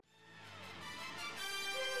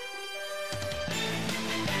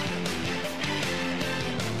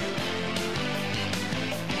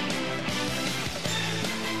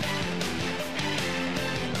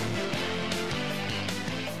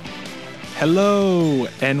Hello,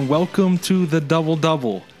 and welcome to the Double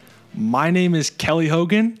Double. My name is Kelly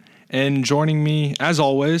Hogan, and joining me, as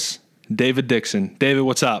always, David Dixon. David,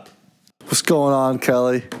 what's up? What's going on,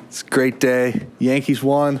 Kelly? It's a great day. Yankees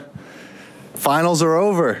won. Finals are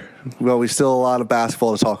over. Well, we still have a lot of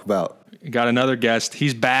basketball to talk about. Got another guest.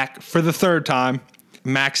 He's back for the third time.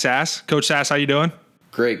 Max Sass. Coach Sass, how you doing?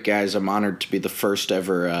 Great, guys. I'm honored to be the first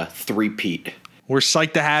ever three-peat. We're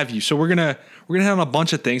psyched to have you. So we're gonna hit on a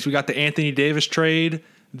bunch of things. We got the Anthony Davis trade.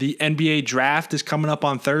 The NBA draft is coming up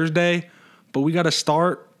on Thursday. But we got to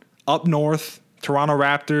start up north. Toronto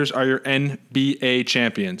Raptors are your NBA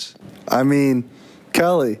champions. I mean,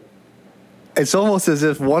 Kelly, it's almost as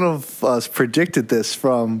if one of us predicted this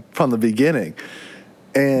from the beginning.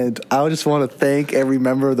 And I just want to thank every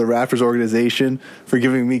member of the Raptors organization for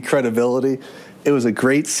giving me credibility. It was a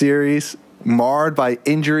great series, marred by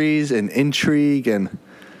injuries and intrigue and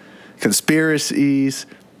conspiracies.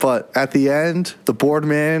 But at the end, the board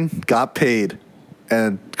man got paid.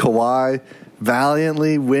 And Kawhi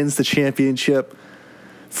valiantly wins the championship.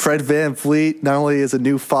 Fred VanVleet not only is a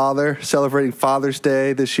new father, celebrating Father's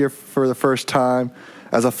Day this year for the first time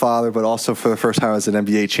as a father, but also for the first time as an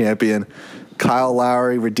NBA champion. Kyle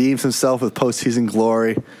Lowry redeems himself with postseason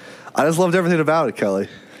glory. I just loved everything about it, Kelly.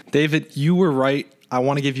 David, you were right. I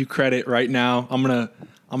want to give you credit right now. I'm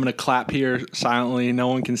gonna clap here silently. No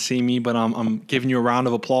one can see me, but I'm giving you a round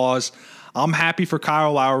of applause. I'm happy for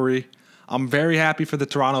Kyle Lowry. I'm very happy for the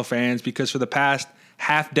Toronto fans because for the past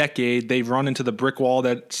half decade, they've run into the brick wall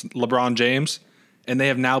that's LeBron James, and they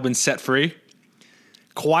have now been set free.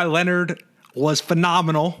 Kawhi Leonard was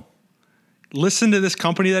phenomenal. Listen to this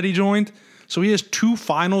company that he joined. So he has 2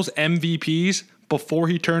 finals MVPs before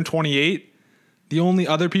he turned 28. The only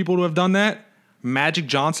other people to have done that, Magic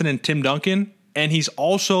Johnson and Tim Duncan. And he's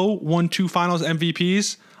also won 2 finals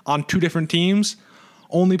MVPs on 2 different teams.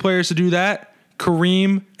 Only players to do that,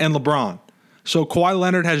 Kareem and LeBron. So Kawhi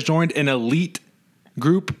Leonard has joined an elite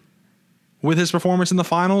group with his performance in the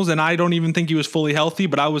finals, and I don't even think he was fully healthy,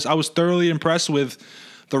 but I was thoroughly impressed with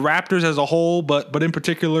the Raptors as a whole, but in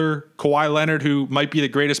particular Kawhi Leonard, who might be the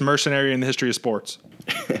greatest mercenary in the history of sports.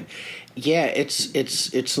 Yeah,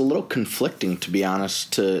 it's a little conflicting, to be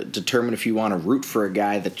honest, to determine if you want to root for a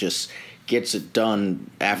guy that just gets it done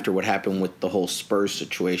after what happened with the whole Spurs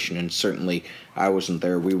situation, and certainly I wasn't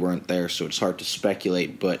there, we weren't there, so it's hard to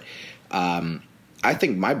speculate, but I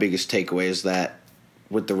think my biggest takeaway is that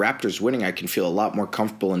with the Raptors winning, I can feel a lot more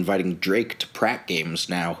comfortable inviting Drake to Pratt games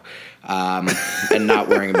now and not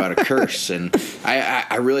worrying about a curse. And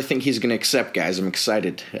I really think he's going to accept, guys. I'm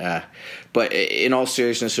excited. But in all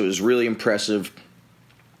seriousness, it was really impressive.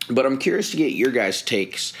 But I'm curious to get your guys'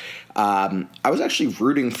 takes. I was actually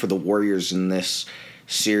rooting for the Warriors in this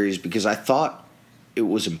series because I thought it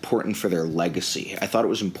was important for their legacy. I thought it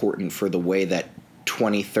was important for the way that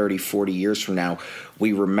 20, 30, 40 years from now,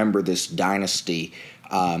 we remember this dynasty.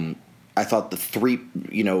 I thought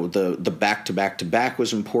the back-to-back-to-back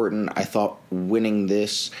was important. I thought winning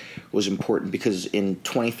this was important because in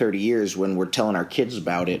 20, 30 years, when we're telling our kids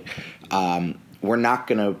about it, we're not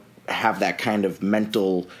going to have that kind of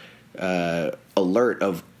mental alert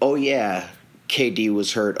of, oh, yeah, KD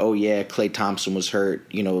was hurt. Oh, yeah, Klay Thompson was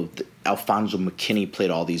hurt. Alfonso McKinney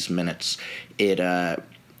played all these minutes.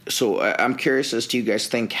 So I'm curious as to you guys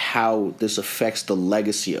think how this affects the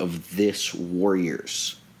legacy of this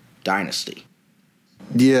Warriors dynasty.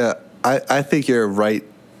 Yeah, I think you're right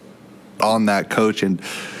on that, Coach. And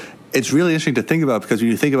it's really interesting to think about because when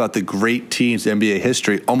you think about the great teams in NBA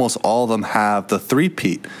history, almost all of them have the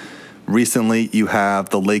three-peat. Recently, you have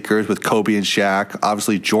the Lakers with Kobe and Shaq.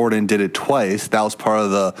 Obviously, Jordan did it twice. That was part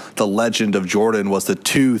of the legend of Jordan was the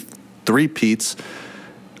 2 three-peats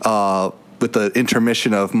with the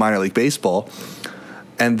intermission of minor league baseball.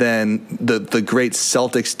 And then the great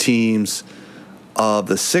Celtics teams of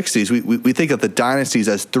the 60s, we think of the dynasties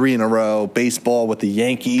as 3 in a row, baseball with the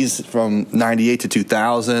Yankees from 98 to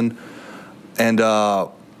 2000. And,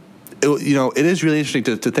 it is really interesting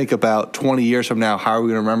to think about 20 years from now, how are we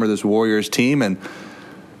going to remember this Warriors team? And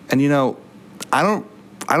I don't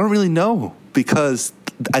really know because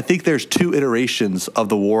I think there's 2 iterations of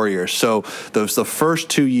the Warriors. So there's the first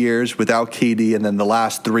 2 years without KD and then the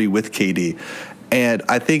last 3 with KD. And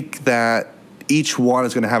I think that each one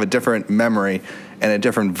is going to have a different memory and a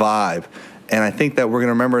different vibe. And I think that we're going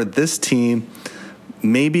to remember this team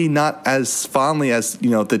maybe not as fondly as,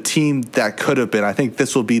 the team that could have been. I think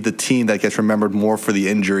this will be the team that gets remembered more for the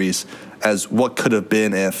injuries as what could have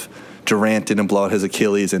been if Durant didn't blow out his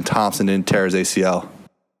Achilles and Thompson didn't tear his ACL. I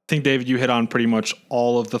think, David, you hit on pretty much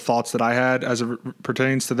all of the thoughts that I had as it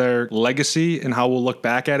pertains to their legacy and how we'll look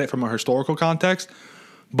back at it from a historical context.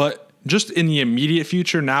 But just in the immediate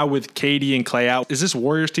future, now with KD and Klay out, is this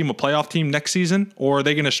Warriors team a playoff team next season? Or are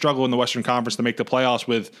they going to struggle in the Western Conference to make the playoffs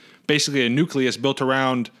with basically a nucleus built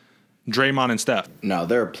around Draymond and Steph? No,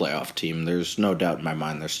 they're a playoff team. There's no doubt in my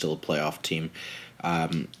mind they're still a playoff team.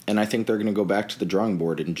 And I think they're going to go back to the drawing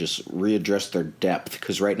board and just readdress their depth,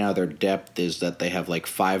 because right now their depth is that they have like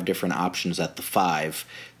 5 different options at the 5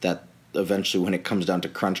 that eventually when it comes down to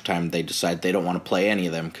crunch time, they decide they don't want to play any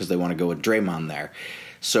of them because they want to go with Draymond there.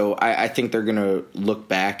 So I think they're going to look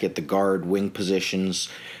back at the guard wing positions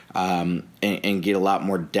and get a lot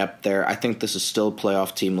more depth there. I think this is still a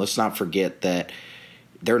playoff team. Let's not forget that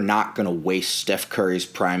they're not going to waste Steph Curry's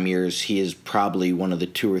prime years. He is probably one of the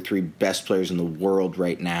 2 or 3 best players in the world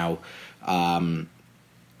right now. And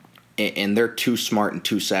they're too smart and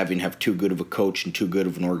too savvy and have too good of a coach and too good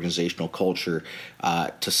of an organizational culture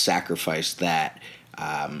to sacrifice that.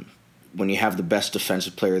 When you have the best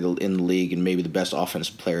defensive player in the league and maybe the best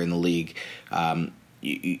offensive player in the league,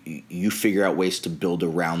 you figure out ways to build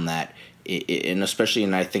around that. And especially,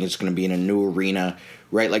 and I think it's going to be in a new arena,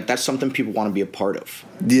 right? Like, that's something people want to be a part of.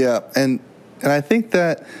 Yeah, and I think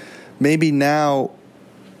that maybe now,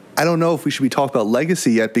 I don't know if we should be talking about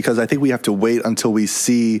legacy yet, because I think we have to wait until we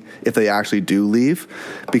see if they actually do leave.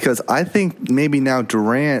 Because I think maybe now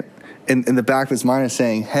Durant, in the back of his mind, is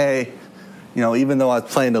saying, hey, even though I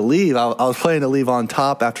was playing to leave, I was playing to leave on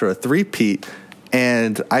top after a three-peat,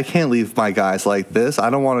 and I can't leave my guys like this.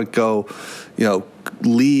 I don't want to go,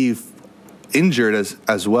 leave injured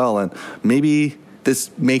as well. And maybe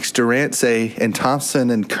this makes Durant say, and Thompson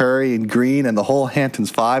and Curry and Green and the whole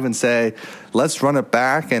Hamptons 5, and say, let's run it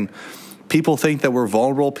back. And people think that we're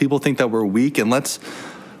vulnerable. People think that we're weak. And let's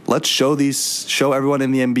show everyone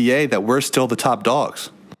in the NBA that we're still the top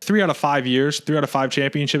dogs. 3 out of 5 years, 3 out of 5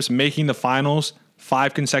 championships, making the finals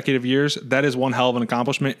 5 consecutive years. That is one hell of an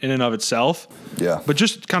accomplishment in and of itself. Yeah. But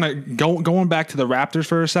just kind of going back to the Raptors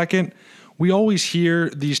for a second, we always hear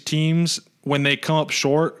these teams, when they come up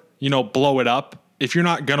short, blow it up. If you're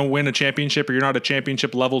not going to win a championship or you're not a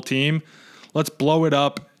championship level team, let's blow it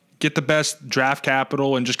up, get the best draft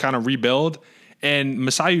capital, and just kind of rebuild. And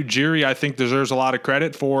Masai Ujiri, I think, deserves a lot of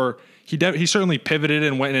credit for he certainly pivoted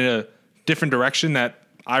and went in a different direction that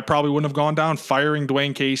I probably wouldn't have gone down, firing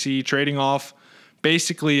Dwayne Casey, trading off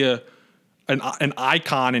basically an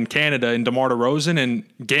icon in Canada in DeMar DeRozan, and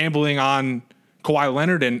gambling on Kawhi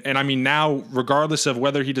Leonard. And I mean, now, regardless of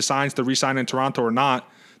whether he decides to re-sign in Toronto or not,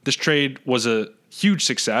 this trade was a huge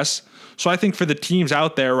success. So I think for the teams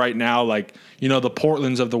out there right now, like, the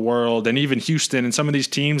Portlands of the world and even Houston and some of these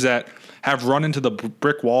teams that have run into the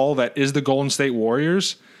brick wall that is the Golden State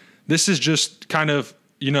Warriors, this is just kind of,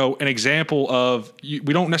 an example of we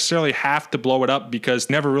don't necessarily have to blow it up, because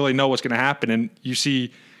never really know what's going to happen. And you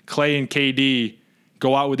see Klay and KD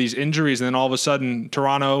go out with these injuries, and then all of a sudden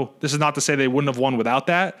Toronto, this is not to say they wouldn't have won without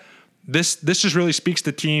that. This just really speaks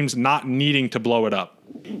to teams not needing to blow it up.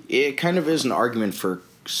 It kind of is an argument for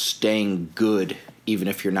staying good, even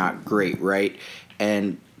if you're not great, right?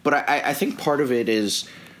 But I think part of it is,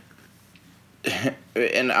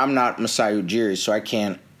 and I'm not Masai Ujiri, so I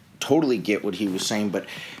can't totally get what he was saying, but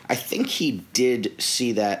I think he did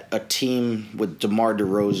see that a team with DeMar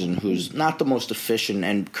DeRozan, who's not the most efficient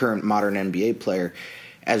and current modern NBA player,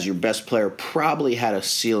 as your best player, probably had a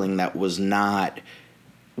ceiling that was not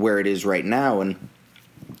where it is right now. And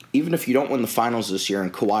even if you don't win the finals this year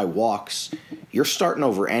and Kawhi walks, you're starting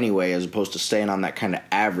over anyway, as opposed to staying on that kind of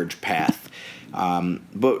average path.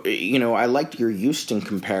 But I liked your Houston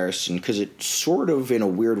comparison, because it sort of, in a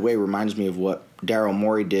weird way, reminds me of what Daryl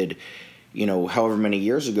Morey did, however many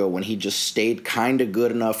years ago, when he just stayed kind of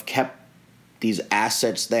good enough, kept these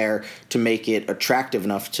assets there to make it attractive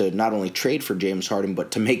enough to not only trade for James Harden,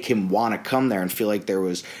 but to make him want to come there and feel like there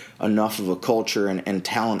was enough of a culture and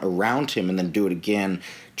talent around him, and then do it again,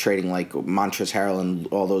 trading like Montrezl Harrell and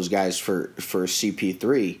all those guys for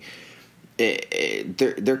CP3.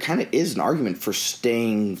 There kind of is an argument for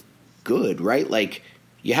staying good, right? Like,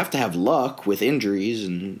 you have to have luck with injuries,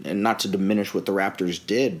 and not to diminish what the Raptors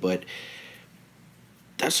did, but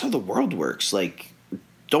that's how the world works. Like,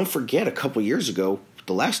 don't forget, a couple years ago,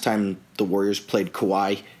 the last time the Warriors played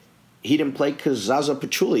Kawhi, he didn't play because Zaza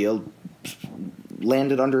Pachulia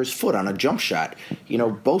landed under his foot on a jump shot.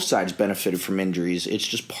 Both sides benefited from injuries. It's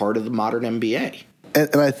just part of the modern NBA.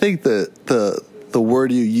 And I think the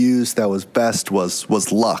word you used that was best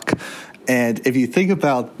was luck. And if you think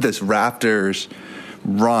about this Raptors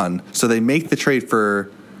run, so they make the trade for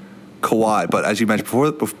Kawhi. But as you mentioned,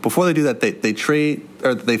 before they do that, they trade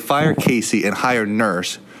or they fire Casey and hire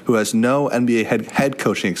Nurse, who has no NBA head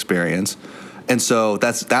coaching experience. And so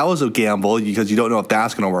that was a gamble because you don't know if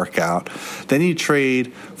that's going to work out. Then you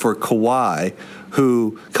trade for Kawhi,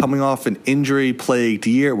 who coming off an injury-plagued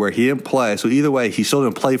year where he didn't play. So either way, he still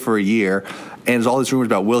didn't play for a year. And there's all these rumors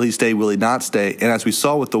about will he stay, will he not stay. And as we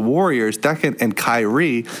saw with the Warriors and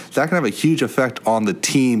Kyrie, that can have a huge effect on the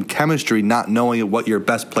team chemistry, not knowing what your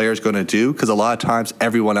best player is going to do because a lot of times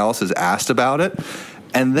everyone else is asked about it.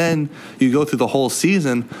 And then you go through the whole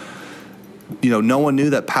season, no one knew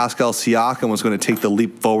that Pascal Siakam was going to take the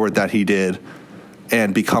leap forward that he did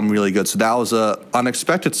and become really good. So that was an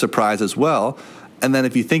unexpected surprise as well. And then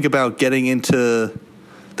if you think about getting into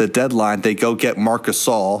the deadline, they go get Marc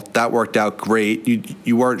Gasol. That worked out great.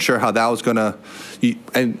 You weren't sure how that was going to you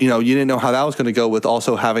didn't know how that was going to go with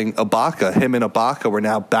also having Ibaka. Him and Ibaka were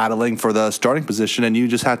now battling for the starting position, and you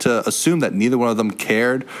just had to assume that neither one of them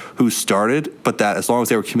cared who started, but that as long as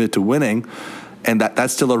they were committed to winning, and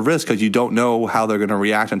that's still a risk because you don't know how they're going to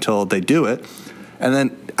react until they do it. And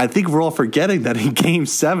then I think we're all forgetting that in Game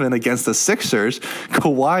 7 against the Sixers,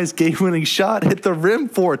 Kawhi's game-winning shot hit the rim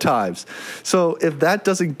 4 times. So if that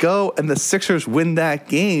doesn't go and the Sixers win that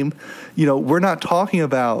game, we're not talking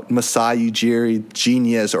about Masai Ujiri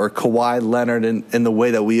genius or Kawhi Leonard in the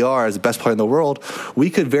way that we are as the best player in the world.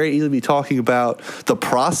 We could very easily be talking about the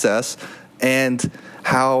process and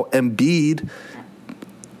how Embiid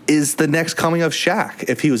is the next coming of Shaq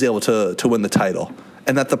if he was able to win the title,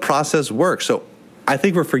 and that the process works. So I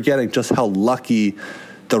think we're forgetting just how lucky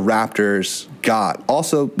the Raptors got.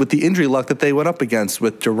 Also, with the injury luck that they went up against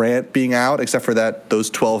with Durant being out, except for those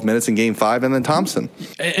 12 minutes in Game 5, and then Thompson.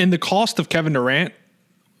 And the cost of Kevin Durant,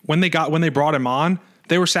 when they brought him on,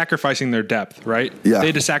 they were sacrificing their depth, right? Yeah. They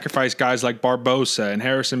had to sacrifice guys like Barbosa and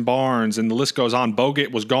Harrison Barnes, and the list goes on.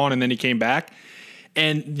 Bogut was gone, and then he came back.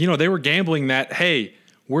 And, they were gambling that, hey,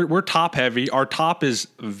 we're top heavy. Our top is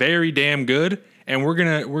very damn good, and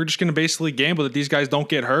we're just gonna basically gamble that these guys don't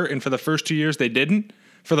get hurt. And for the first 2 years, they didn't,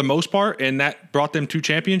 for the most part, and that brought them 2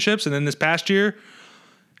 championships. And then this past year,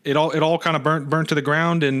 it all kind of burnt to the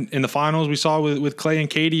ground. And in the finals, we saw with Clay and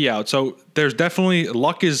KD out. So there's definitely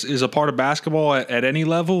luck is a part of basketball at any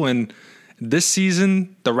level. And this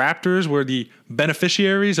season, the Raptors were the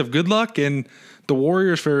beneficiaries of good luck, and the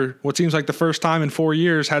Warriors, for what seems like the first time in 4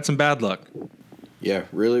 years, had some bad luck. Yeah,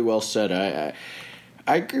 really well said.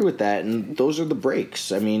 I agree with that, and those are the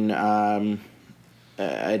breaks. I mean, I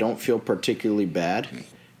don't feel particularly bad,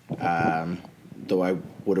 though I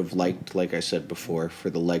would have liked, like I said before,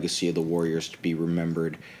 for the legacy of the Warriors to be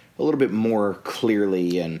remembered a little bit more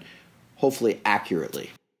clearly and hopefully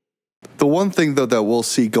accurately. The one thing, though, that we'll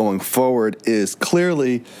see going forward is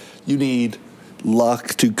clearly you need luck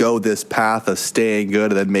to go this path of staying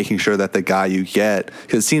good and then making sure that the guy you get,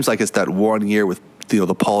 because it seems like it's that 1 year with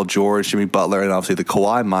the Paul George, Jimmy Butler, and obviously the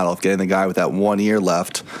Kawhi model of getting the guy with that 1 year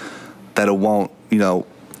left, that it won't,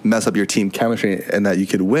 mess up your team chemistry and that you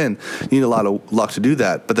could win. You need a lot of luck to do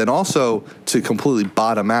that. But then also to completely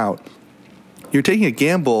bottom out, you're taking a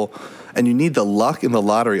gamble and you need the luck in the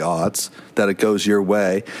lottery odds that it goes your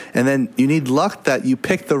way. And then you need luck that you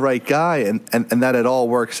pick the right guy and that it all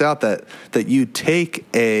works out, that you take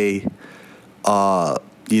a Dame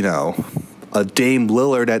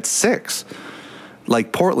Lillard at 6.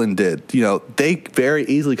 Like Portland did. They very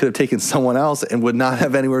easily could have taken someone else and would not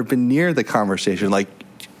have anywhere been near the conversation. Like,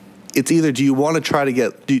 it's either do you want to try to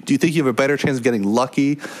get, do you think you have a better chance of getting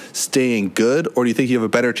lucky staying good, or do you think you have a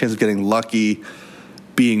better chance of getting lucky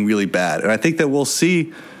being really bad? And I think that we'll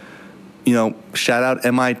see, shout out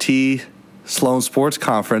MIT Sloan Sports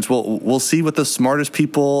Conference. We'll see what the smartest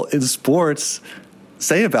people in sports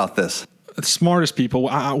say about this. The smartest people,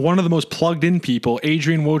 one of the most plugged in people,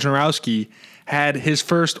 Adrian Wojnarowski, had his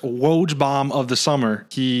first Woj bomb of the summer.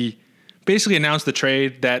 He basically announced the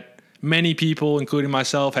trade that many people, including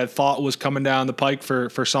myself, had thought was coming down the pike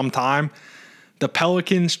for some time. The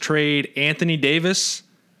Pelicans trade Anthony Davis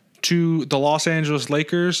to the Los Angeles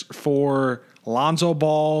Lakers for Lonzo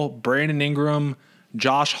Ball, Brandon Ingram,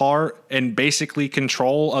 Josh Hart, and basically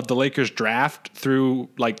control of the Lakers draft through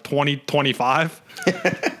like 2025.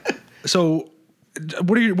 So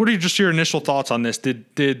what are just your initial thoughts on this?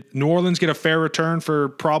 Did New Orleans get a fair return for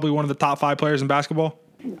probably one of the top 5 players in basketball?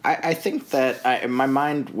 I think that in my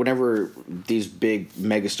mind, whenever these big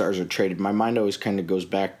megastars are traded, my mind always kind of goes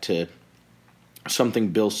back to something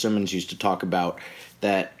Bill Simmons used to talk about,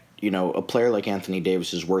 that, a player like Anthony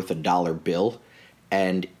Davis is worth $1 bill.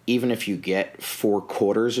 And even if you get 4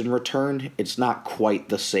 quarters in return, it's not quite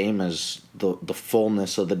the same as the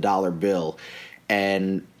fullness of the dollar bill.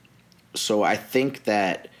 And so I think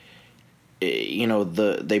that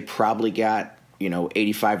they probably got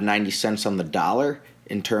 85, 90 cents on the dollar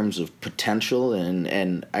in terms of potential,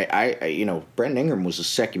 and I Brandon Ingram was a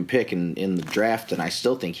second pick in the draft, and I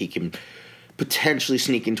still think he can potentially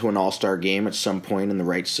sneak into an all-star game at some point in the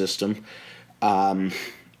right system.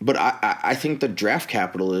 But I think the draft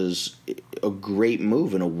capital is a great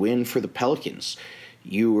move and a win for the Pelicans.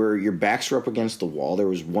 Your backs were up against the wall. There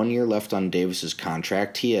was 1 year left on Davis's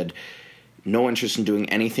contract. He had no interest in doing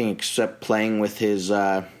anything except playing with his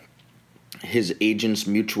agent's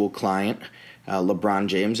mutual client, LeBron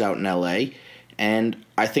James, out in L.A., and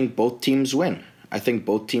I think both teams win. I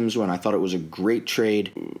thought it was a great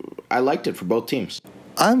trade. I liked it for both teams.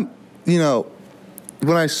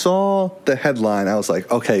 When I saw the headline, I was like,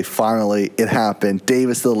 okay, finally it happened.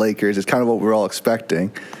 Davis to the Lakers is kind of what we were all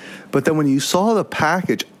expecting. But then when you saw the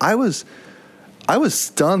package, I was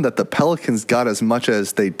stunned that the Pelicans got as much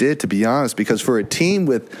as they did, to be honest, because for a team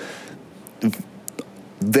with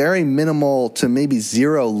very minimal to maybe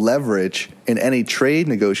zero leverage in any trade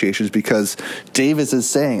negotiations, because Davis is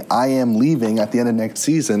saying, I am leaving at the end of next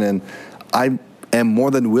season, and I am more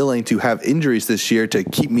than willing to have injuries this year to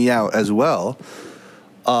keep me out as well,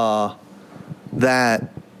 that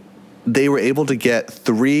they were able to get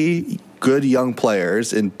 3 good young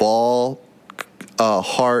players in Ball,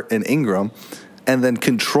 Hart, and Ingram, and then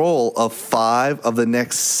control of 5 of the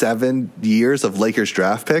next 7 years of Lakers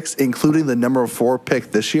draft picks, including the number 4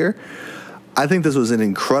 pick this year. I think this was an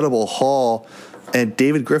incredible haul, and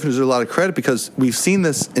David Griffin deserves a lot of credit because we've seen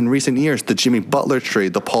this in recent years, the Jimmy Butler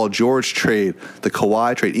trade, the Paul George trade, the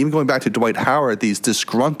Kawhi trade, even going back to Dwight Howard, these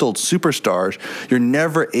disgruntled superstars, you're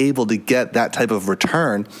never able to get that type of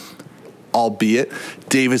return, albeit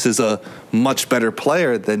Davis is a much better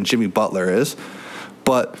player than Jimmy Butler is.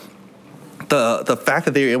 But the fact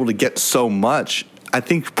that they were able to get so much, I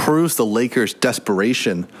think, proves the Lakers'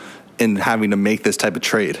 desperation in having to make this type of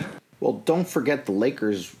trade. Well, don't forget the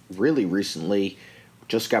Lakers really recently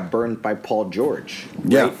just got burned by Paul George.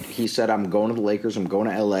 Right? Yeah. He said, I'm going to the Lakers, I'm going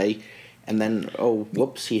to L.A., and then,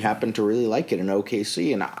 he happened to really like it in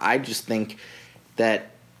OKC. And I just think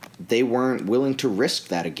that they weren't willing to risk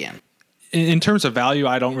that again. In terms of value,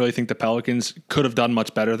 I don't really think the Pelicans could have done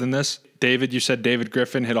much better than this. David, you said David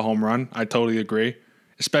Griffin hit a home run. I totally agree.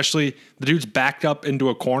 Especially the dude's backed up into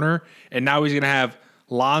a corner, and now he's going to have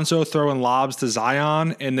Lonzo throwing lobs to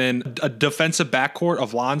Zion, and then a defensive backcourt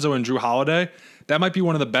of Lonzo and Drew Holiday. That might be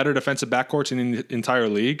one of the better defensive backcourts in the entire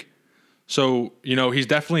league. So, he's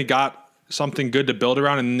definitely got something good to build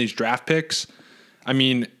around in these draft picks. I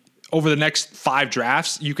mean, over the next 5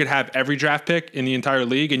 drafts, you could have every draft pick in the entire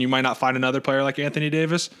league, and you might not find another player like Anthony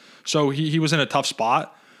Davis. So he was in a tough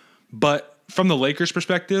spot. But from the Lakers'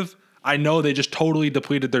 perspective, I know they just totally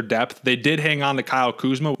depleted their depth. They did hang on to Kyle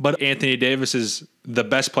Kuzma, but Anthony Davis is the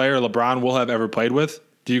best player LeBron will have ever played with.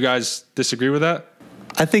 Do you guys disagree with that?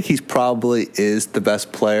 I think he probably is the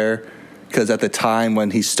best player because at the time when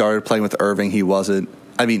he started playing with Irving, he wasn't.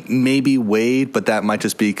 I mean, maybe Wade, but that might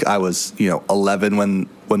just be I was 11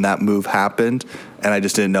 when that move happened, and I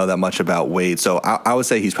just didn't know that much about Wade. So I would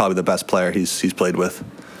say he's probably the best player he's played with.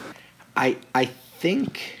 I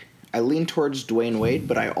think I lean towards Dwayne Wade,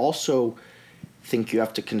 but I also think you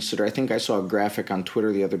have to consider, I think I saw a graphic on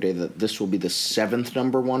Twitter the other day that this will be the 7th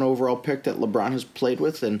number 1 overall pick that LeBron has played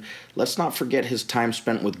with, and let's not forget his time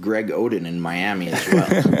spent with Greg Oden in Miami as well.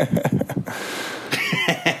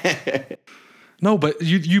 No, but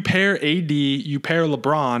you pair AD, you pair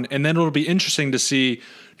LeBron, and then it'll be interesting to see,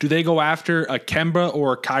 do they go after a Kemba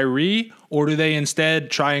or a Kyrie, or do they instead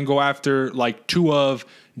try and go after like 2 of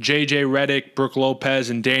JJ Redick, Brook Lopez,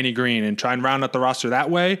 and Danny Green and try and round out the roster that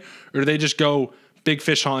way? Or do they just go big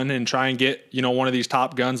fish hunting and try and get, one of these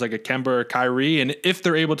top guns like a Kemba or a Kyrie? And if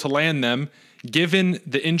they're able to land them, given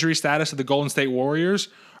the injury status of the Golden State Warriors,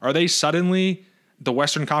 are they suddenly the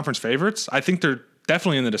Western Conference favorites? I think they're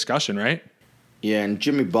definitely in the discussion, right? Yeah, and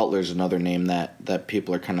Jimmy Butler's another name that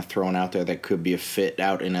people are kind of throwing out there that could be a fit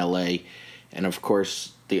out in L.A. And, of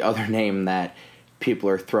course, the other name that people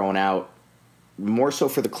are throwing out, more so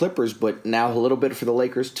for the Clippers, but now a little bit for the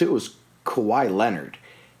Lakers too, is Kawhi Leonard.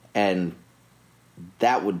 And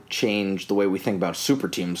that would change the way we think about super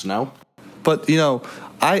teams, no? But,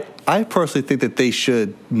 I personally think that they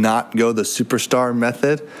should not go the superstar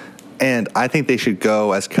method. And I think they should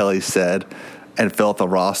go, as Kelly said, and fill out the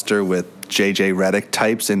roster with JJ Redick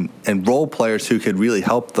types and role players who could really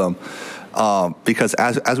help them. Because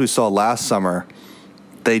as we saw last summer,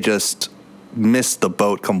 they just missed the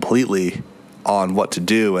boat completely on what to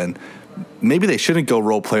do. And maybe they shouldn't go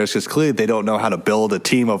role players because clearly they don't know how to build a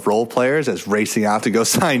team of role players as racing out to go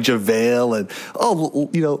sign JaVale.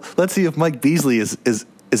 And, let's see if Mike Beasley is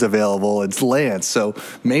is available. It's Lance. So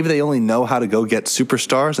maybe they only know how to go get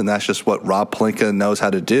superstars, and that's just what Rob Pelinka knows how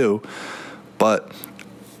to do. But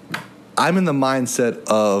I'm in the mindset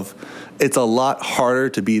of it's a lot harder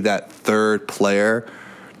to be that third player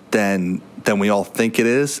than we all think it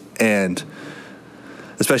is, and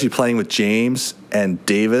especially playing with James and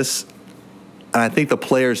Davis. And I think the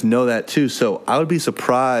players know that too. So I would be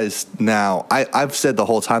surprised now. I've said the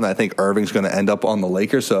whole time that I think Irving's going to end up on the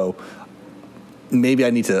Lakers, so maybe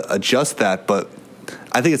I need to adjust that. But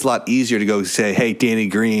I think it's a lot easier to go say, hey, Danny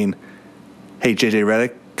Green, hey, JJ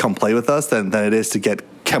Redick, come play with us than it is to get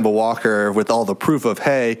Kemba Walker with all the proof of,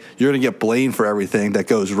 hey, you're going to get blamed for everything that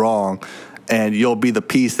goes wrong, and you'll be the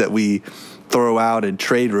piece that we throw out in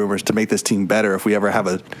trade rumors to make this team better if we ever have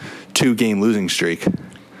a 2-game losing streak.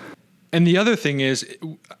 And the other thing is,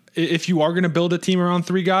 if you are going to build a team around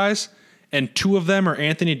 3 guys, and 2 of them are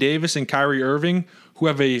Anthony Davis and Kyrie Irving, who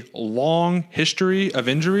have a long history of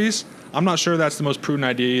injuries, I'm not sure that's the most prudent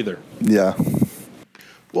idea either. Yeah.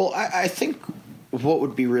 Well, I think what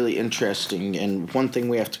would be really interesting, and one thing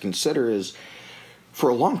we have to consider is, for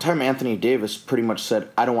a long time, Anthony Davis pretty much said,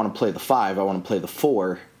 I don't want to play the 5, I want to play the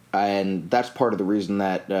 4. And that's part of the reason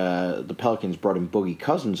that the Pelicans brought in Boogie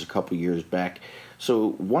Cousins a couple years back. So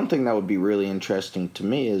one thing that would be really interesting to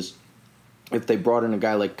me is if they brought in a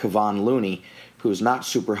guy like Kevon Looney, who's not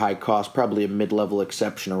super high cost, probably a mid-level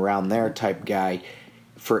exception around there type guy.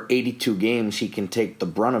 For 82 games, he can take the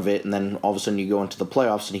brunt of it, and then all of a sudden you go into the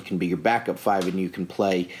playoffs and he can be your backup 5, and you can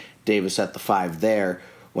play Davis at the 5 there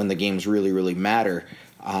when the games really, really matter.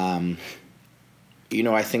 I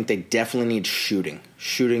think they definitely need shooting,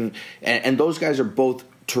 and those guys are both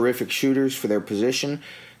terrific shooters for their position,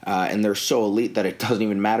 and they're so elite that it doesn't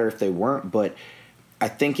even matter if they weren't. But I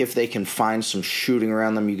think if they can find some shooting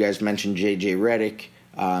around them, you guys mentioned J.J. Redick,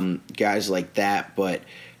 guys like that, but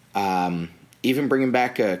even bringing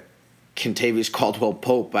back a Kentavious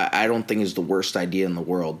Caldwell-Pope, I don't think is the worst idea in the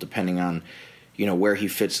world, depending on where he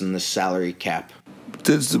fits in this salary cap.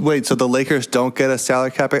 Wait, so the Lakers don't get a salary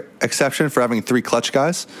cap exception for having 3 clutch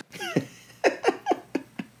guys?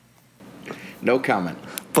 No comment.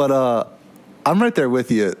 But I'm right there with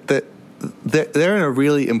you. They're in a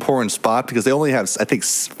really important spot because they only have, I think,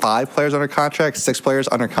 5 players under contract, 6 players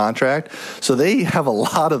under contract. So they have a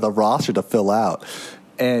lot of the roster to fill out.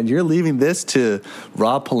 And you're leaving this to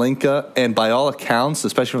Rob Pelinka and, by all accounts,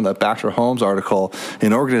 especially from the Baxter Holmes article,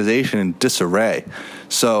 an organization in disarray.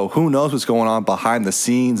 So who knows what's going on behind the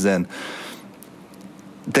scenes. And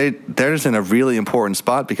they're just in a really important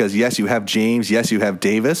spot because, yes, you have James. Yes, you have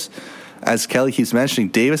Davis. As Kelly keeps mentioning,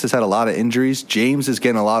 Davis has had a lot of injuries. James is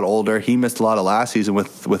getting a lot older. He missed a lot of last season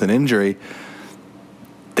with an injury.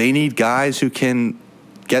 They need guys who can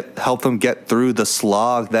help them get through the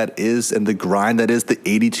slog that is and the grind that is the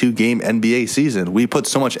 82-game NBA season. We put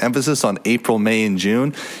so much emphasis on April, May, and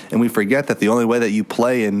June, and we forget that the only way that you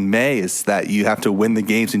play in May is that you have to win the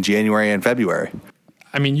games in January and February.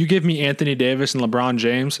 I mean, you give me Anthony Davis and LeBron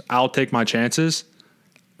James, I'll take my chances.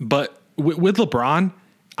 But with LeBron,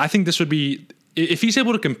 I think this would be, if he's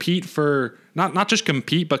able to compete for, not just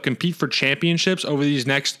compete, but compete for championships over these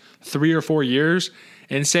next 3 or 4 years,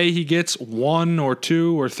 and say he gets 1 or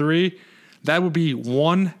 2 or 3, that would be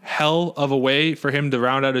one hell of a way for him to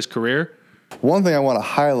round out his career. One thing I want to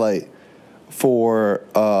highlight for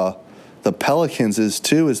the Pelicans is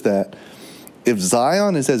that if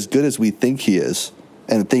Zion is as good as we think he is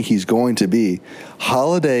and think he's going to be,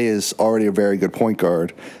 Holiday is already a very good point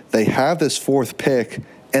guard. They have this 4th pick,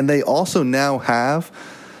 and they also now have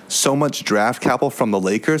so much draft capital from the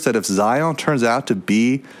Lakers that if Zion turns out to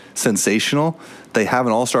be sensational, they have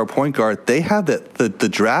an all-star point guard. They have the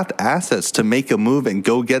draft assets to make a move and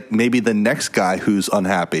go get maybe the next guy who's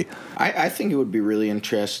unhappy. I think it would be really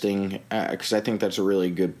interesting because I think that's a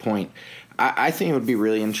really good point. I think it would be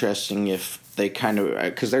really interesting if they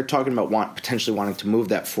because they're talking about potentially wanting to move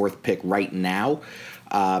that 4th pick right now.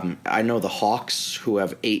 I know the Hawks, who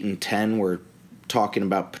have 8 and 10, were talking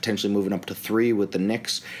about potentially moving up to 3 with the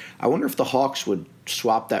Knicks. I wonder if the Hawks would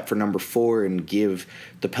swap that for number 4 and give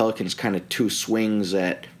the Pelicans kind of 2 swings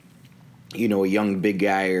at, a young big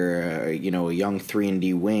guy or, a young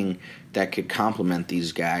 3-and-D wing that could complement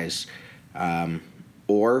these guys.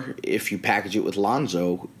 Or if you package it with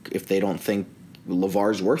Lonzo, if they don't think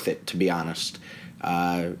LeVar's worth it, to be honest,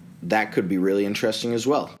 that could be really interesting as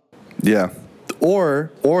well. Yeah.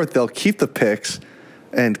 Or they'll keep the picks,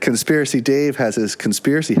 and Conspiracy Dave has his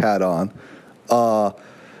conspiracy hat on.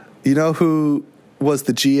 You know who was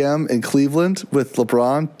the GM in Cleveland with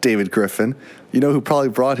LeBron? David Griffin. You know who probably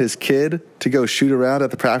brought his kid to go shoot around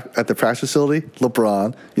at the practice facility?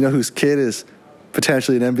 LeBron. You know whose kid is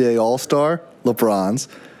potentially an NBA All-Star? LeBron's.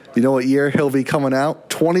 You know what year he'll be coming out?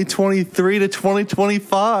 2023 to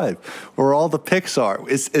 2025, where all the picks are.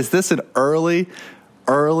 Is this an early,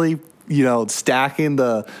 stacking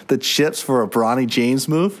the chips for a Bronny James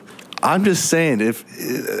move? I'm just saying,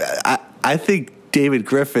 I think David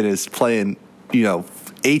Griffin is playing,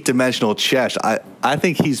 8-dimensional chess. I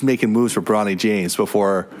think he's making moves for Bronny James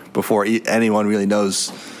before anyone really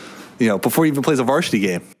knows, before he even plays a varsity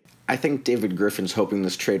game. I think David Griffin's hoping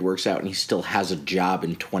this trade works out and he still has a job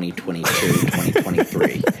in 2022,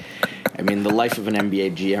 2023. I mean, the life of an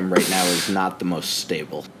NBA GM right now is not the most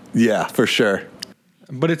stable. Yeah, for sure.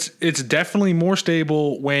 But it's definitely more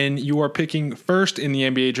stable when you are picking first in the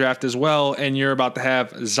NBA draft as well, and you're about to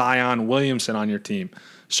have Zion Williamson on your team.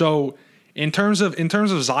 So in terms of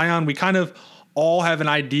Zion, we kind of all have an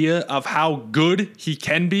idea of how good he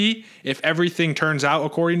can be if everything turns out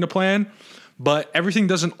according to plan. But everything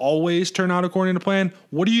doesn't always turn out according to plan.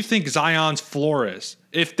 What do you think Zion's floor is?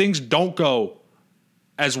 If things don't go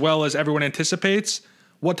as well as everyone anticipates,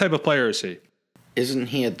 what type of player is he? Isn't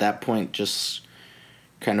he at that point just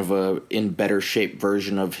kind of a in better shape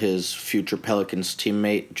version of his future Pelicans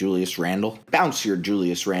teammate, Julius Randle? Bouncier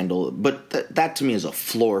Julius Randle, but that to me is a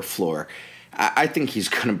floor. I think he's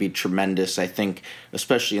going to be tremendous. I think,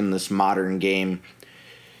 especially in this modern game,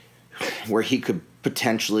 where he could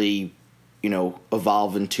potentially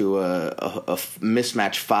evolve into a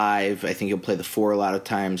mismatch 5. I think he'll play the 4 a lot of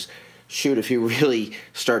times. Shoot, if he really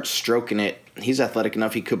starts stroking it, he's athletic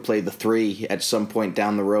enough he could play the 3 at some point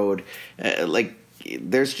down the road.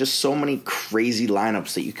 There's just so many crazy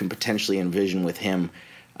lineups that you can potentially envision with him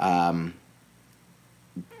that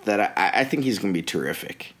I think he's going to be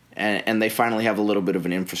terrific. And they finally have a little bit of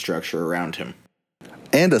an infrastructure around him.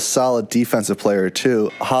 And a solid defensive player,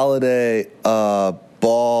 too. Holiday,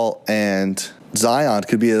 Ball, and Zion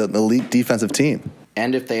could be an elite defensive team.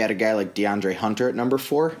 And if they had a guy like DeAndre Hunter at number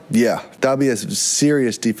 4? Yeah, that would be a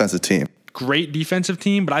serious defensive team. Great defensive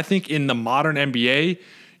team, but I think in the modern NBA,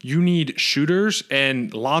 you need shooters,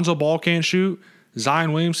 and Lonzo Ball can't shoot.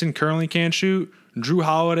 Zion Williamson currently can't shoot. Drew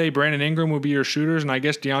Holiday, Brandon Ingram would be your shooters, and I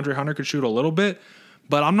guess DeAndre Hunter could shoot a little bit.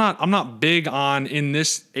 But I'm not big on, in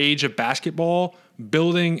this age of basketball,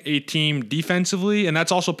 building a team defensively, and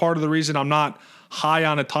that's also part of the reason I'm not high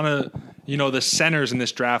on a ton of, the centers in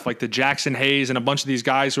this draft, like the Jackson Hayes and a bunch of these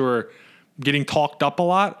guys who are getting talked up a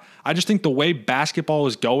lot. I just think the way basketball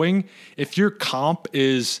is going, if your comp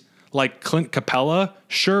is like Clint Capella,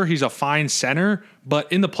 sure, he's a fine center,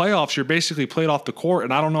 but in the playoffs, you're basically played off the court,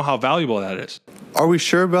 and I don't know how valuable that is. Are we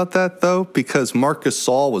sure about that, though? Because Marc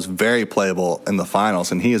Gasol was very playable in the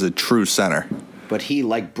finals, and he is a true center. But he,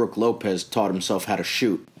 like Brook Lopez, taught himself how to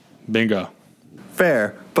shoot. Bingo.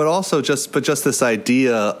 Fair, but also just this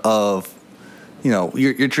idea of,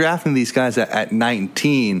 you're drafting these guys at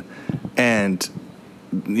 19, and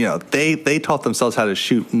they taught themselves how to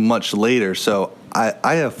shoot much later. So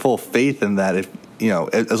I have full faith in that. If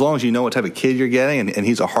as long as you know what type of kid you're getting, and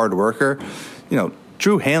he's a hard worker,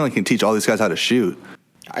 Drew Hanlon can teach all these guys how to shoot.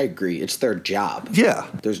 I agree. It's their job. Yeah.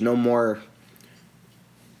 There's no more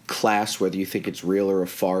class, whether you think it's real or a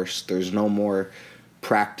farce. There's no more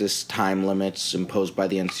practice time limits imposed by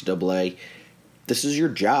the NCAA. This is your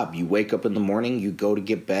job. You wake up in the morning, you go to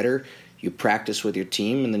get better, you practice with your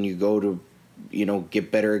team, and then you go to,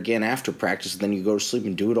 get better again after practice, and then you go to sleep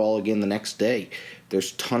and do it all again the next day.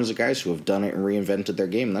 There's tons of guys who have done it and reinvented their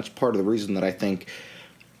game, and that's part of the reason that I think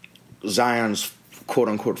Zion's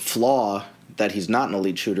quote-unquote flaw, that he's not an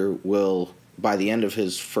elite shooter, will, by the end of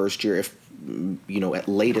his first year, if, at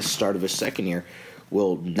latest start of his second year,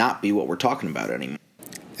 will not be what we're talking about anymore.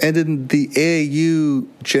 And in the AAU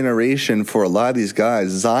generation, for a lot of these guys,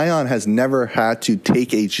 Zion has never had to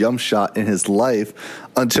take a jump shot in his life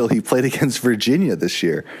until he played against Virginia this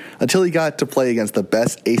year. Until he got to play against the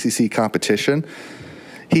best ACC competition,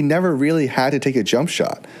 he never really had to take a jump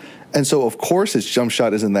shot. And so, of course, his jump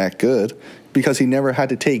shot isn't that good because he never had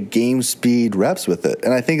to take game speed reps with it.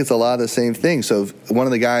 And I think it's a lot of the same thing. So one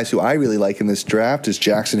of the guys who I really like in this draft is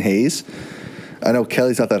Jackson Hayes. I know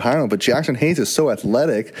Kelly's not that high on him, but Jackson Hayes is so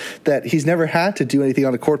athletic that he's never had to do anything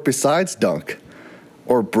on the court besides dunk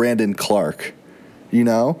or Brandon Clark.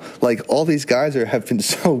 All these guys have been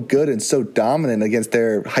so good and so dominant against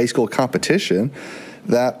their high school competition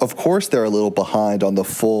that, of course, they're a little behind on the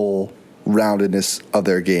full roundedness of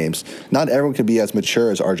their games. Not everyone can be as mature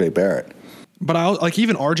as RJ Barrett. But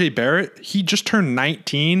even RJ Barrett, he just turned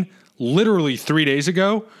 19 literally 3 days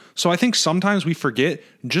ago. So I think sometimes we forget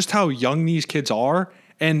just how young these kids are.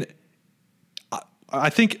 And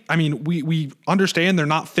we understand they're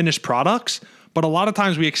not finished products, but a lot of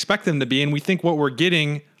times we expect them to be, and we think what we're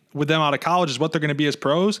getting with them out of college is what they're going to be as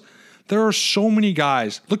pros. There are so many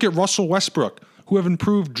guys. Look at Russell Westbrook, who have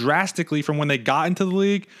improved drastically from when they got into the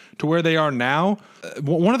league to where they are now.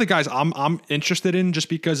 One of the guys I'm interested in just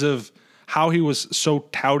because of how he was so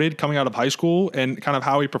touted coming out of high school and kind of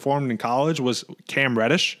how he performed in college was Cam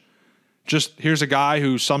Reddish. Just here's a guy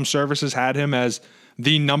who some services had him as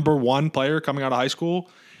the number one player coming out of high school.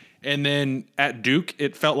 And then at Duke,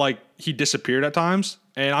 it felt like he disappeared at times.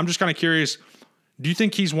 And I'm just kind of curious, do you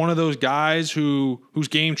think he's one of those guys whose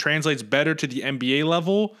game translates better to the NBA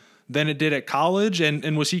level than it did at college?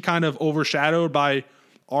 And was he kind of overshadowed by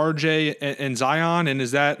RJ and Zion? And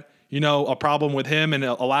is that, a problem with him and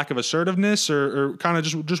a lack of assertiveness, or kind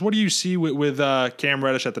of just what do you see with Cam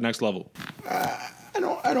Reddish at the next level?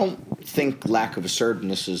 I don't think lack of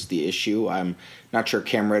assertiveness is the issue. I'm not sure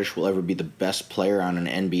Cam Reddish will ever be the best player on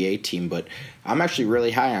an NBA team, but I'm actually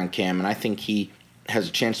really high on Cam, and I think he has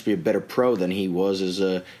a chance to be a better pro than he was as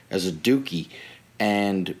a Dookie.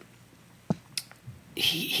 And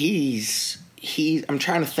he's I'm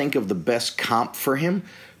trying to think of the best comp for him,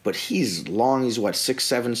 but he's long. He's 6'7",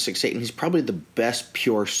 6'8", and he's probably the best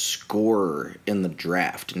pure scorer in the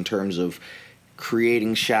draft in terms of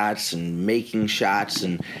creating shots and making shots.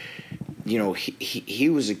 And he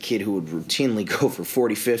was a kid who would routinely go for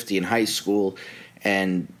 40-50 in high school,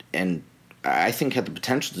 and I think had the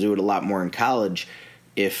potential to do it a lot more in college,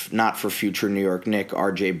 if not for future New York Knick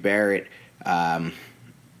RJ Barrett. I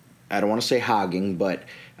don't want to say hogging, but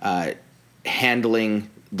handling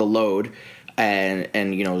the load,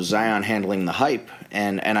 and Zion handling the hype,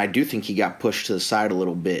 and I do think he got pushed to the side a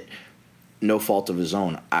little bit, no fault of his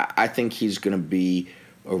own. I think he's going to be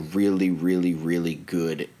a really, really, really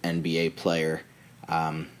good NBA player.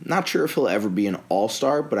 Not sure if he'll ever be an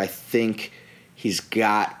all-star, but I think he's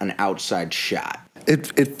got an outside shot.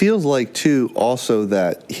 It feels like, too, also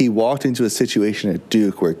that he walked into a situation at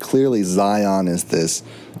Duke where clearly Zion is this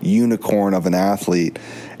unicorn of an athlete,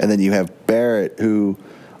 and then you have Barrett, who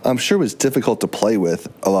I'm sure was difficult to play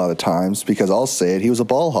with a lot of times, because I'll say it, he was a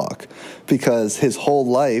ball hawk. Because his whole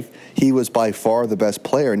life, he was by far the best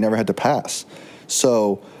player and never had to pass.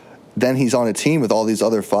 So then he's on a team with all these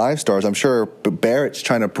other 5 stars. I'm sure Barrett's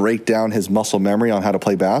trying to break down his muscle memory on how to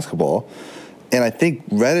play basketball. And I think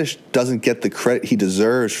Reddish doesn't get the credit he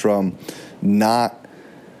deserves from not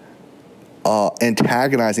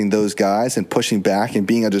antagonizing those guys and pushing back and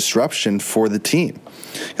being a disruption for the team.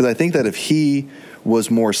 Because I think that if he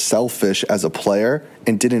was more selfish as a player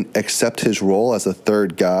and didn't accept his role as a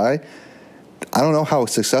third guy, I don't know how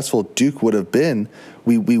successful Duke would have been.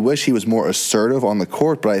 We wish he was more assertive on the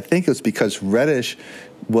court, but I think it was because Reddish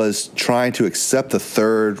was trying to accept the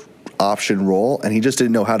third option role, and he just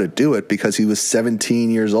didn't know how to do it because he was 17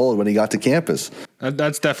 years old when he got to campus.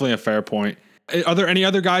 That's definitely a fair point. Are there any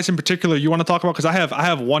other guys in particular you want to talk about? Because I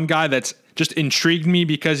have one guy that's just intrigued me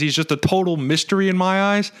because he's just a total mystery in my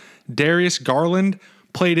eyes. Darius Garland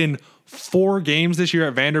played in 4 games this year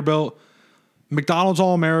at Vanderbilt. McDonald's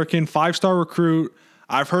All-American, 5-star recruit.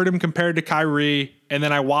 I've heard him compared to Kyrie, and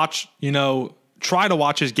then I try to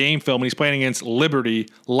watch his game film, and he's playing against Liberty,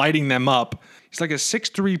 lighting them up. He's like a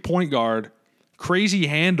 6'3" point guard, crazy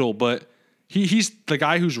handle, but he's the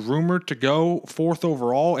guy who's rumored to go 4th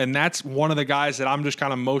overall, and that's one of the guys that I'm just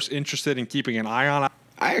kind of most interested in keeping an eye on.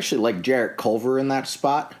 I actually like Jarrett Culver in that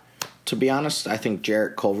spot, to be honest. I think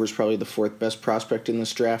Jarrett Culver is probably the 4th best prospect in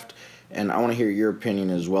this draft, and I want to hear your opinion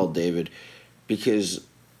as well, David, because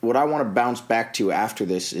what I want to bounce back to after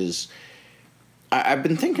this is I've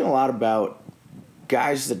been thinking a lot about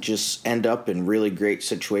guys that just end up in really great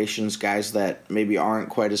situations, guys that maybe aren't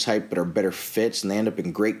quite as hyped but are better fits, and they end up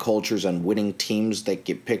in great cultures on winning teams that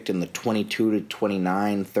get picked in the 22 to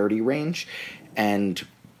 29, 30 range. And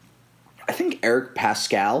I think Eric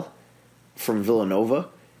Pascal from Villanova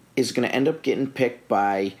is going to end up getting picked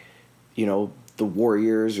by, the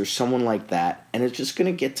Warriors or someone like that, and it's just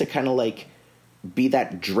going to get to kind of like be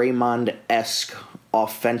that Draymond-esque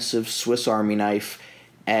offensive Swiss Army knife.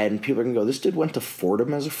 And people are going to go, this dude went to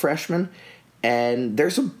Fordham as a freshman. And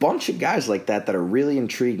there's a bunch of guys like that are really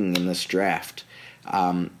intriguing in this draft.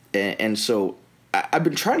 And so I've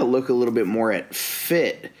been trying to look a little bit more at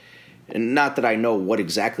fit. And not that I know what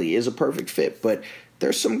exactly is a perfect fit, but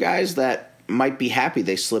there's some guys that might be happy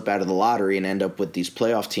they slip out of the lottery and end up with these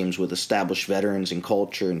playoff teams with established veterans and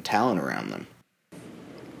culture and talent around them.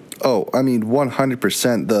 Oh, I mean,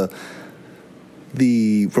 100%.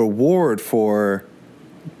 The reward for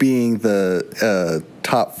being the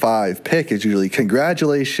top 5 pick is usually,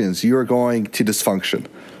 congratulations, you are going to dysfunction.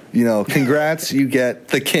 Congrats, you get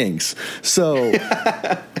the Kings. So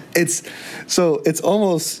it's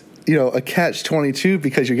almost a catch-22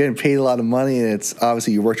 because you're getting paid a lot of money, and it's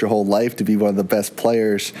obviously you worked your whole life to be one of the best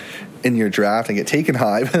players in your draft and get taken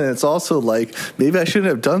high, but it's also like maybe I shouldn't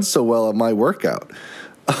have done so well at my workout.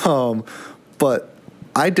 But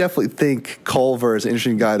I definitely think Culver is an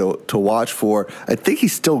interesting guy to watch for. I think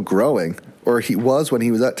he's still growing, or he was when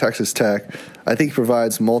he was at Texas Tech. I think he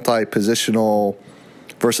provides multi-positional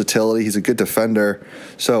versatility. He's a good defender.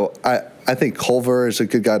 So I think Culver is a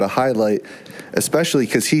good guy to highlight, especially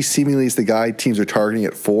because he seemingly is the guy teams are targeting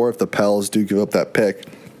at 4 if the Pels do give up that pick.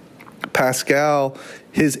 Pascal,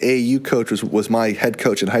 his AAU coach was my head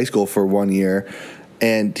coach in high school for 1 year,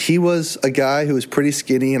 and he was a guy who was pretty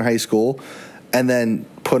skinny in high school and then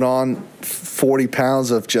put on 40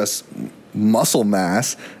 pounds of just muscle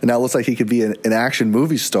mass, and now it looks like he could be an action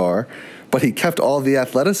movie star, but he kept all the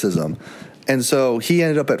athleticism. And so he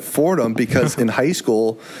ended up at Fordham because in high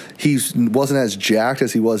school, he wasn't as jacked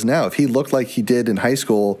as he was now. If he looked like he did in high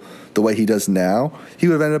school the way he does now, he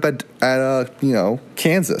would have ended up at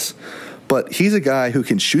Kansas. But he's a guy who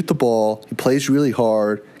can shoot the ball, he plays really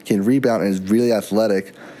hard, can rebound, and is really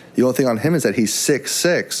athletic. The only thing on him is that he's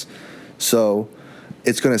 6'6", so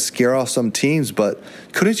it's going to scare off some teams. But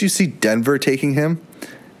couldn't you see Denver taking him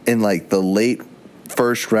in like the late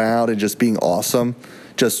first round and just being awesome?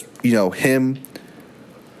 Just, him,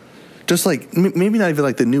 just like maybe not even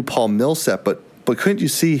like the new Paul Millsap, but couldn't you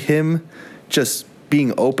see him just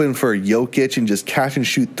being open for Jokic and just catch and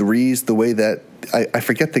shoot threes the way that I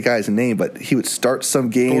forget the guy's name, but he would start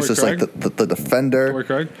some games just like the defender.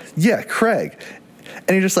 Craig? Yeah, Craig. And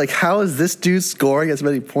you're just like, how is this dude scoring as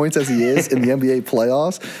many points as he is in the NBA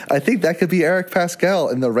playoffs? I think that could be Eric Pascal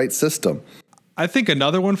in the right system. I think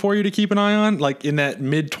another one for you to keep an eye on, like in that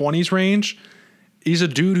mid-20s range, he's a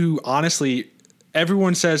dude who honestly,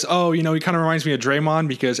 everyone says, oh, he kind of reminds me of Draymond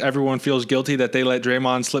because everyone feels guilty that they let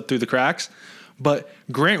Draymond slip through the cracks. But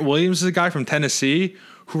Grant Williams is a guy from Tennessee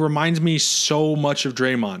who reminds me so much of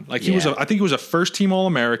Draymond. Like I think he was a first-team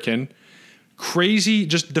All-American, crazy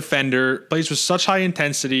just defender, plays with such high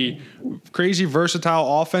intensity, crazy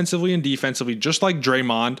versatile offensively and defensively, just like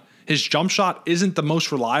Draymond. His jump shot isn't the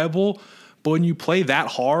most reliable, but when you play that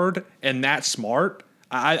hard and that smart,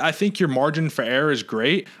 I think your margin for error is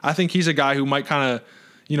great. I think he's a guy who might kind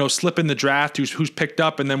of, slip in the draft, who's picked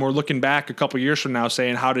up, and then we're looking back a couple years from now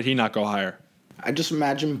saying, how did he not go higher? I just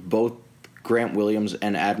imagine both Grant Williams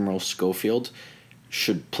and Admiral Schofield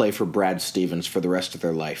should play for Brad Stevens for the rest of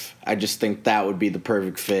their life. I just think that would be the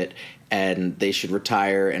perfect fit, and they should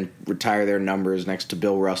retire their numbers next to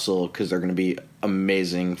Bill Russell because they're going to be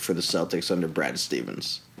amazing for the Celtics under Brad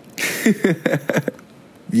Stevens.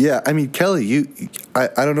 Yeah, I mean, Kelly, I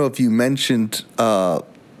don't know if you mentioned Sam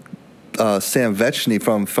Vetchny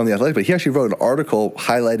from The Athletic, but he actually wrote an article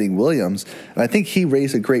highlighting Williams, and I think he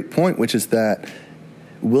raised a great point, which is that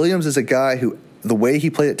Williams is a guy who, the way he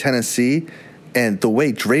played at Tennessee and the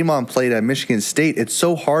way Draymond played at Michigan State, it's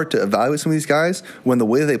so hard to evaluate some of these guys when the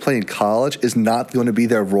way they play in college is not going to be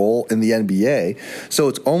their role in the NBA. So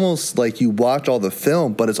it's almost like you watch all the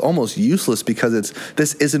film, but it's almost useless because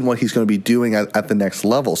this isn't what he's going to be doing at the next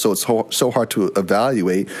level. So it's so hard to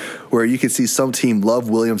evaluate, where you can see some team love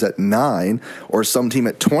Williams at 9 or some team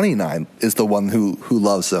at 29 is the one who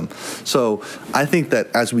loves him. So I think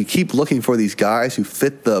that as we keep looking for these guys who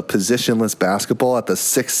fit the positionless basketball at the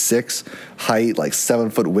 6'6" height, like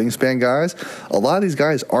 7-foot wingspan guys, a lot of these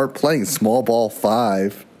guys aren't playing small ball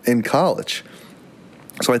 5 in college.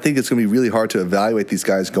 So I think it's going to be really hard to evaluate these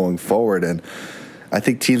guys going forward. And I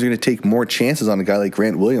think teams are going to take more chances on a guy like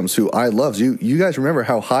Grant Williams, who I love. You guys remember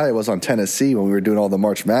how high I was on Tennessee when we were doing all the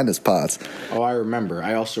March Madness pods. Oh, I remember.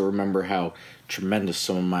 I also remember how tremendous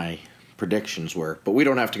some of my predictions were. But we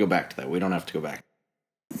don't have to go back to that.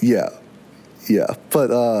 Yeah,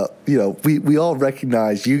 but we all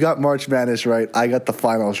recognize you got March Madness right, I got the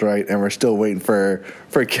finals right, and we're still waiting for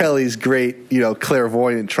Kelly's great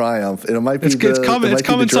clairvoyant triumph. And it might be it's coming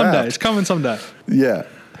someday. It's coming someday. Yeah,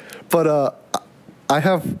 but I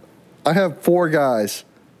have 4 guys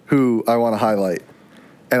who I want to highlight,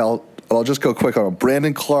 and I'll just go quick on them.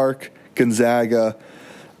 Brandon Clark, Gonzaga.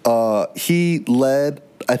 He led.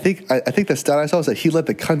 I think the stat I saw was that he led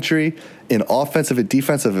the country in offensive and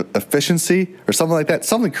defensive efficiency or something like that.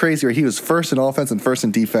 Something crazy where he was first in offense and first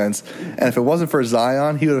in defense. And if it wasn't for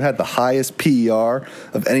Zion, he would have had the highest PER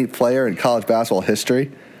of any player in college basketball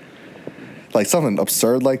history. Like something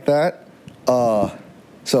absurd like that.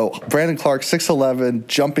 So Brandon Clark, 6'11",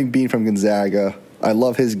 jumping bean from Gonzaga. I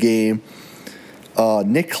love his game.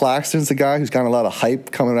 Nick Claxton's the guy who's gotten a lot of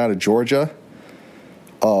hype coming out of Georgia.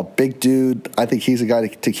 Big dude. I think he's a guy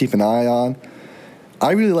to keep an eye on.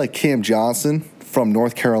 I really like Cam Johnson from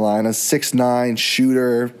North Carolina, 6'9",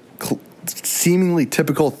 shooter, seemingly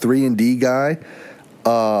typical 3-and-D guy.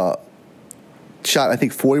 shot, I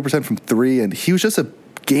think, 40% from three, and he was just a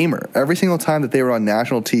gamer. Every single time that they were on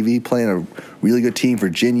national TV playing a really good team,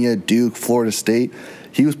 Virginia, Duke, Florida State,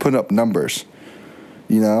 he was putting up numbers,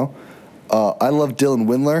 you know? I love Dylan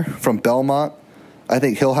Windler from Belmont. I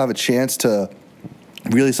think he'll have a chance to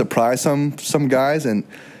really surprise some guys, and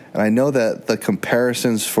I know that the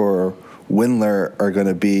comparisons for Windler are going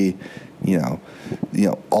to be, you know,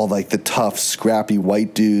 all like the tough, scrappy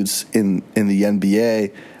white dudes in the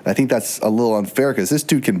NBA. I think that's a little unfair because this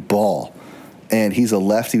dude can ball, and he's a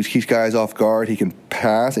lefty. He keeps guys off guard. He can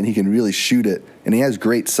pass, and he can really shoot it, and he has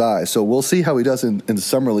great size. So we'll see how he does in the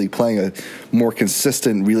summer league, playing a more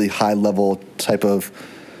consistent, really high level type of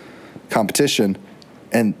competition.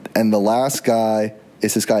 And the last guy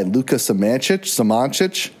is this guy Luka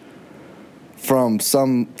Samancic from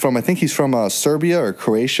I think he's from Serbia or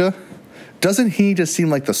Croatia. Doesn't he just seem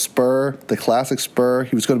like the classic Spur?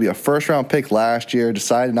 He was going to be a first-round pick last year,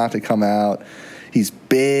 decided not to come out. He's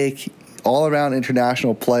big, all-around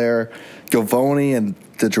international player. Gavoni and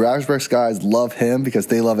the Dragsburgs guys love him because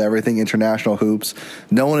they love everything international hoops.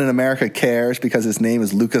 No one in America cares because his name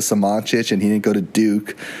is Luka Samancic and he didn't go to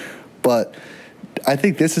Duke. But I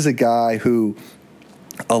think this is a guy who,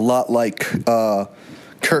 a lot like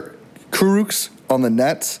Kurucs on the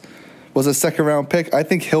Nets, was a second-round pick. I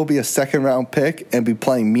think he'll be a second-round pick and be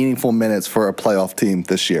playing meaningful minutes for a playoff team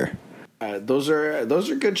this year. Those are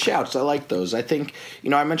good shouts. I like those. I think,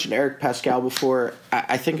 I mentioned Eric Pascal before.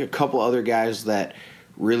 I think a couple other guys that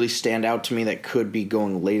really stand out to me that could be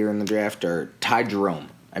going later in the draft are Ty Jerome.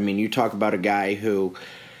 I mean, you talk about a guy who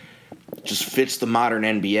just fits the modern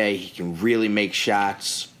NBA. He can really make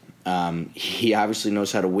shots. He obviously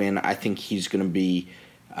knows how to win. I think he's going to be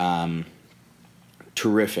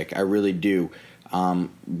terrific. I really do.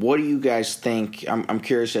 What do you guys think? I'm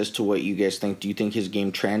curious as to what you guys think. Do you think his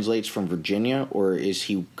game translates from Virginia, or is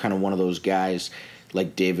he kind of one of those guys,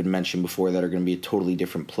 like David mentioned before, that are going to be a totally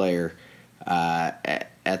different player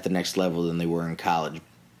at the next level than they were in college,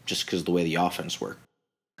 just because of the way the offense worked?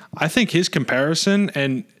 I think his comparison,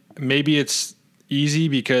 and maybe it's easy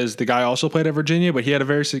because the guy also played at Virginia, but he had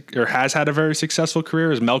has had a very successful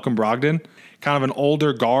career, is Malcolm Brogdon, kind of an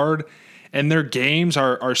older guard. And their games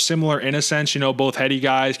are similar in a sense. Both heady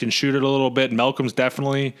guys can shoot it a little bit. Malcolm's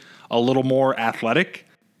definitely a little more athletic.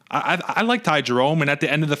 I like Ty Jerome, and at the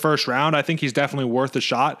end of the first round, I think he's definitely worth a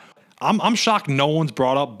shot. I'm shocked no one's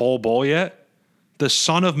brought up Bol Bol yet. The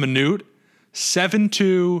son of Manute,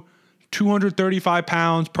 7'2", 235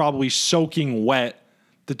 pounds, probably soaking wet.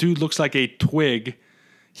 The dude looks like a twig.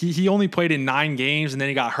 He only played in 9 games, and then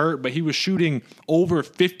he got hurt, but he was shooting over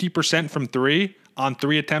 50% from three on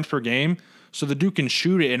 3 attempts per game. So the dude can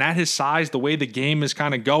shoot it. And at his size, the way the game is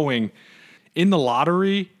kind of going, in the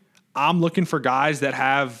lottery, I'm looking for guys that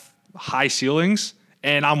have high ceilings,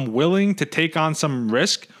 and I'm willing to take on some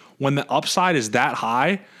risk when the upside is that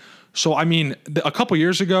high. So, I mean, a couple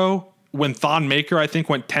years ago, when Thon Maker, I think,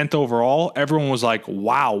 went 10th overall, everyone was like,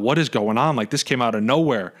 wow, what is going on? Like, this came out of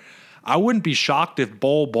nowhere. I wouldn't be shocked if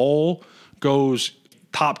Bol goes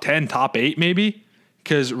top 10, top 8 maybe.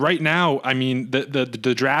 Because right now, I mean, the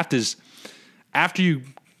draft is, after you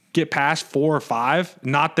get past 4 or 5,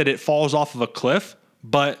 not that it falls off of a cliff,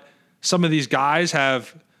 but some of these guys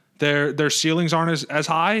have their ceilings aren't as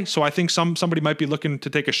high. So I think somebody might be looking to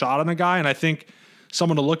take a shot on a guy, and I think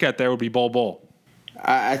someone to look at there would be Bol.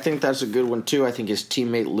 I think that's a good one too. I think his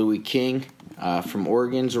teammate Louis King from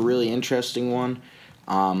Oregon is a really interesting one.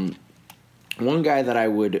 One guy that I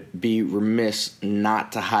would be remiss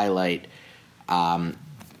not to highlight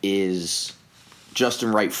is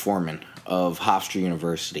Justin Wright Foreman of Hofstra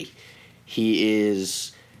University. He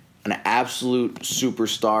is an absolute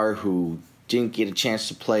superstar who didn't get a chance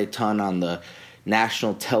to play a ton on the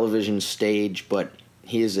national television stage, but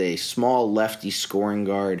he is a small lefty scoring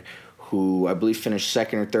guard who I believe finished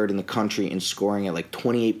second or third in the country in scoring at like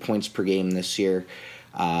 28 points per game this year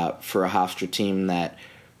for a Hofstra team that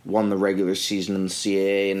won the regular season in the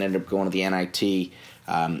CAA and ended up going to the NIT.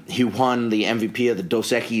 He won the MVP of the Dos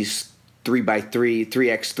Equis 3x3,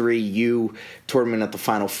 3x3U tournament at the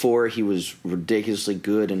Final Four. He was ridiculously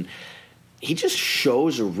good, and he just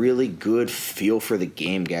shows a really good feel for the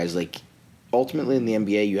game, guys. Like, ultimately in the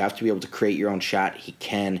NBA, you have to be able to create your own shot. He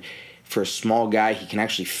can. For a small guy, he can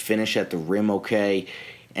actually finish at the rim okay,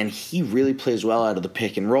 and he really plays well out of the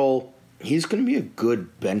pick and roll. He's going to be a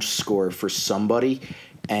good bench scorer for somebody,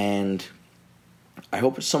 and I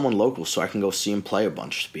hope it's someone local so I can go see him play a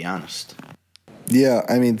bunch, to be honest. Yeah,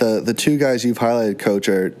 I mean, the two guys you've highlighted, Coach,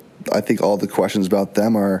 I think all the questions about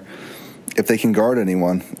them are if they can guard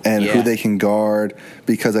anyone and who they can guard,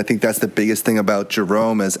 because I think that's the biggest thing about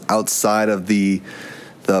Jerome is outside of the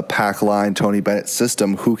the pack line Tony Bennett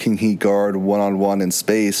system. Who can he guard one-on-one in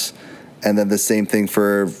space? And then the same thing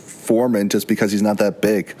for Foreman, just because he's not that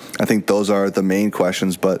big. I think those are the main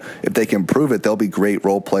questions, but if they can prove it, they'll be great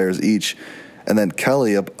role players each. And then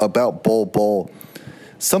Kelly, about Bol,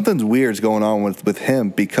 something's weird's going on with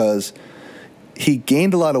him, because he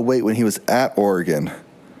gained a lot of weight when he was at Oregon.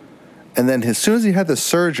 And then as soon as he had the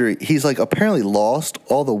surgery, he's like apparently lost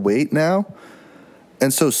all the weight now.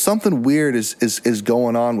 And so something weird is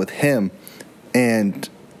going on with him. And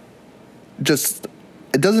just,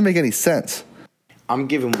 it doesn't make any sense. I'm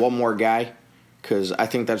giving one more guy because I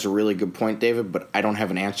think that's a really good point, David, but I don't have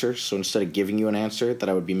an answer. So instead of giving you an answer that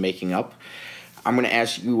I would be making up, I'm going to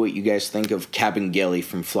ask you what you guys think of Kabengele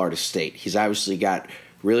from Florida State. He's obviously got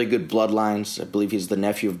really good bloodlines. I believe he's the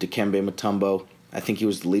nephew of Dikembe Mutombo. I think he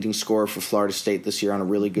was the leading scorer for Florida State this year on a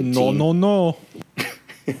really good team. No.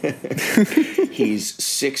 He's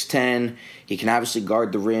 6'10". He can obviously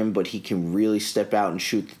guard the rim, but he can really step out and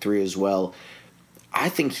shoot the three as well. I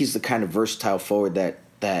think he's the kind of versatile forward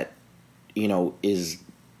that is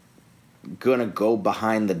going to go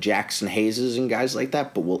behind the Jackson Hayeses and guys like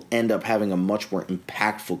that, but will end up having a much more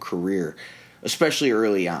impactful career, especially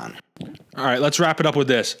early on. All right, let's wrap it up with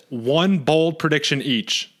this. One bold prediction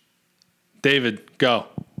each. David, go.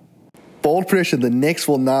 Bold prediction, the Knicks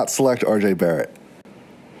will not select RJ Barrett.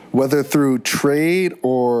 Whether through trade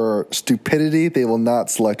or stupidity, they will not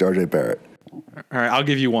select RJ Barrett. All right, I'll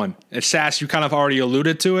give you one. Sass, you kind of already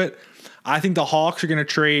alluded to it. I think the Hawks are going to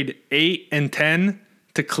trade 8 and 10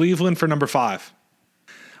 to Cleveland for number 5.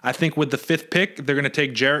 I think with the 5th pick, they're going to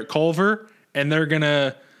take Jarrett Culver, and they're going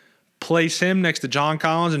to place him next to John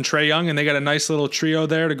Collins and Trae Young, and they got a nice little trio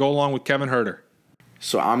there to go along with Kevin Huerter.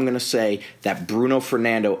 So I'm going to say that Bruno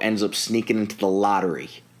Fernando ends up sneaking into the lottery,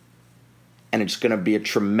 and it's going to be a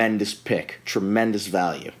tremendous pick, tremendous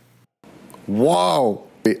value. Wow.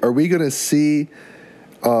 Are we going to see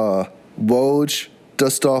Woj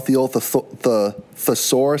dust off the old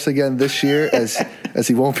thesaurus again this year as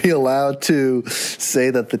he won't be allowed to say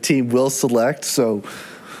that the team will select? So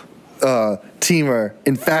team are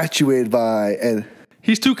infatuated by, and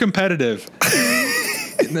he's too competitive.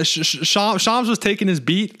 Shams was taking his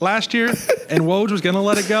beat last year, and Woj was going to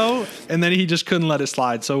let it go, and then he just couldn't let it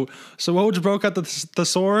slide. So Woj broke out the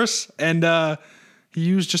thesaurus, and he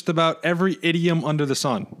used just about every idiom under the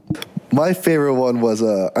sun. My favorite one was,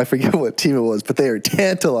 I forget what team it was, but they are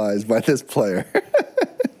tantalized by this player.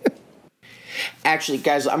 Actually,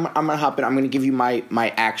 guys, I'm going to hop in. I'm going to give you my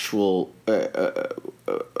actual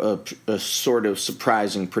sort of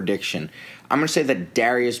surprising prediction. I'm going to say that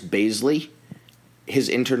Darius Baisley, his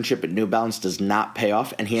internship at New Balance does not pay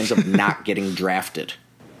off, and he ends up not getting drafted.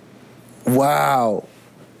 Wow.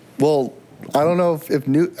 Well, I don't know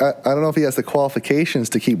if he has the qualifications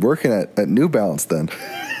to keep working at New Balance then.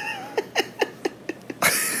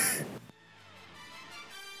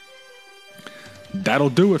 That'll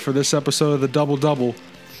do it for this episode of the Double Double.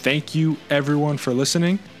 Thank you everyone for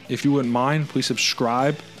listening. If you wouldn't mind, please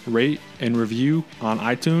subscribe, rate, and review on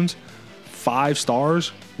iTunes. 5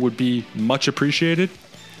 stars would be much appreciated.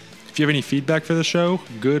 If you have any feedback for the show,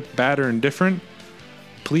 good, bad, or indifferent,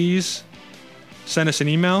 please send us an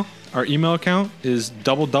email. Our email account is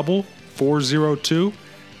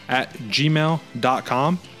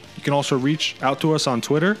doubledouble402@gmail.com. You can also reach out to us on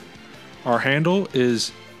Twitter. Our handle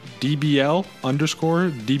is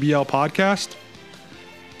DBL_DBL podcast.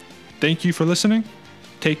 Thank you for listening.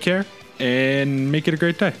 Take care and make it a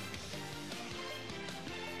great day.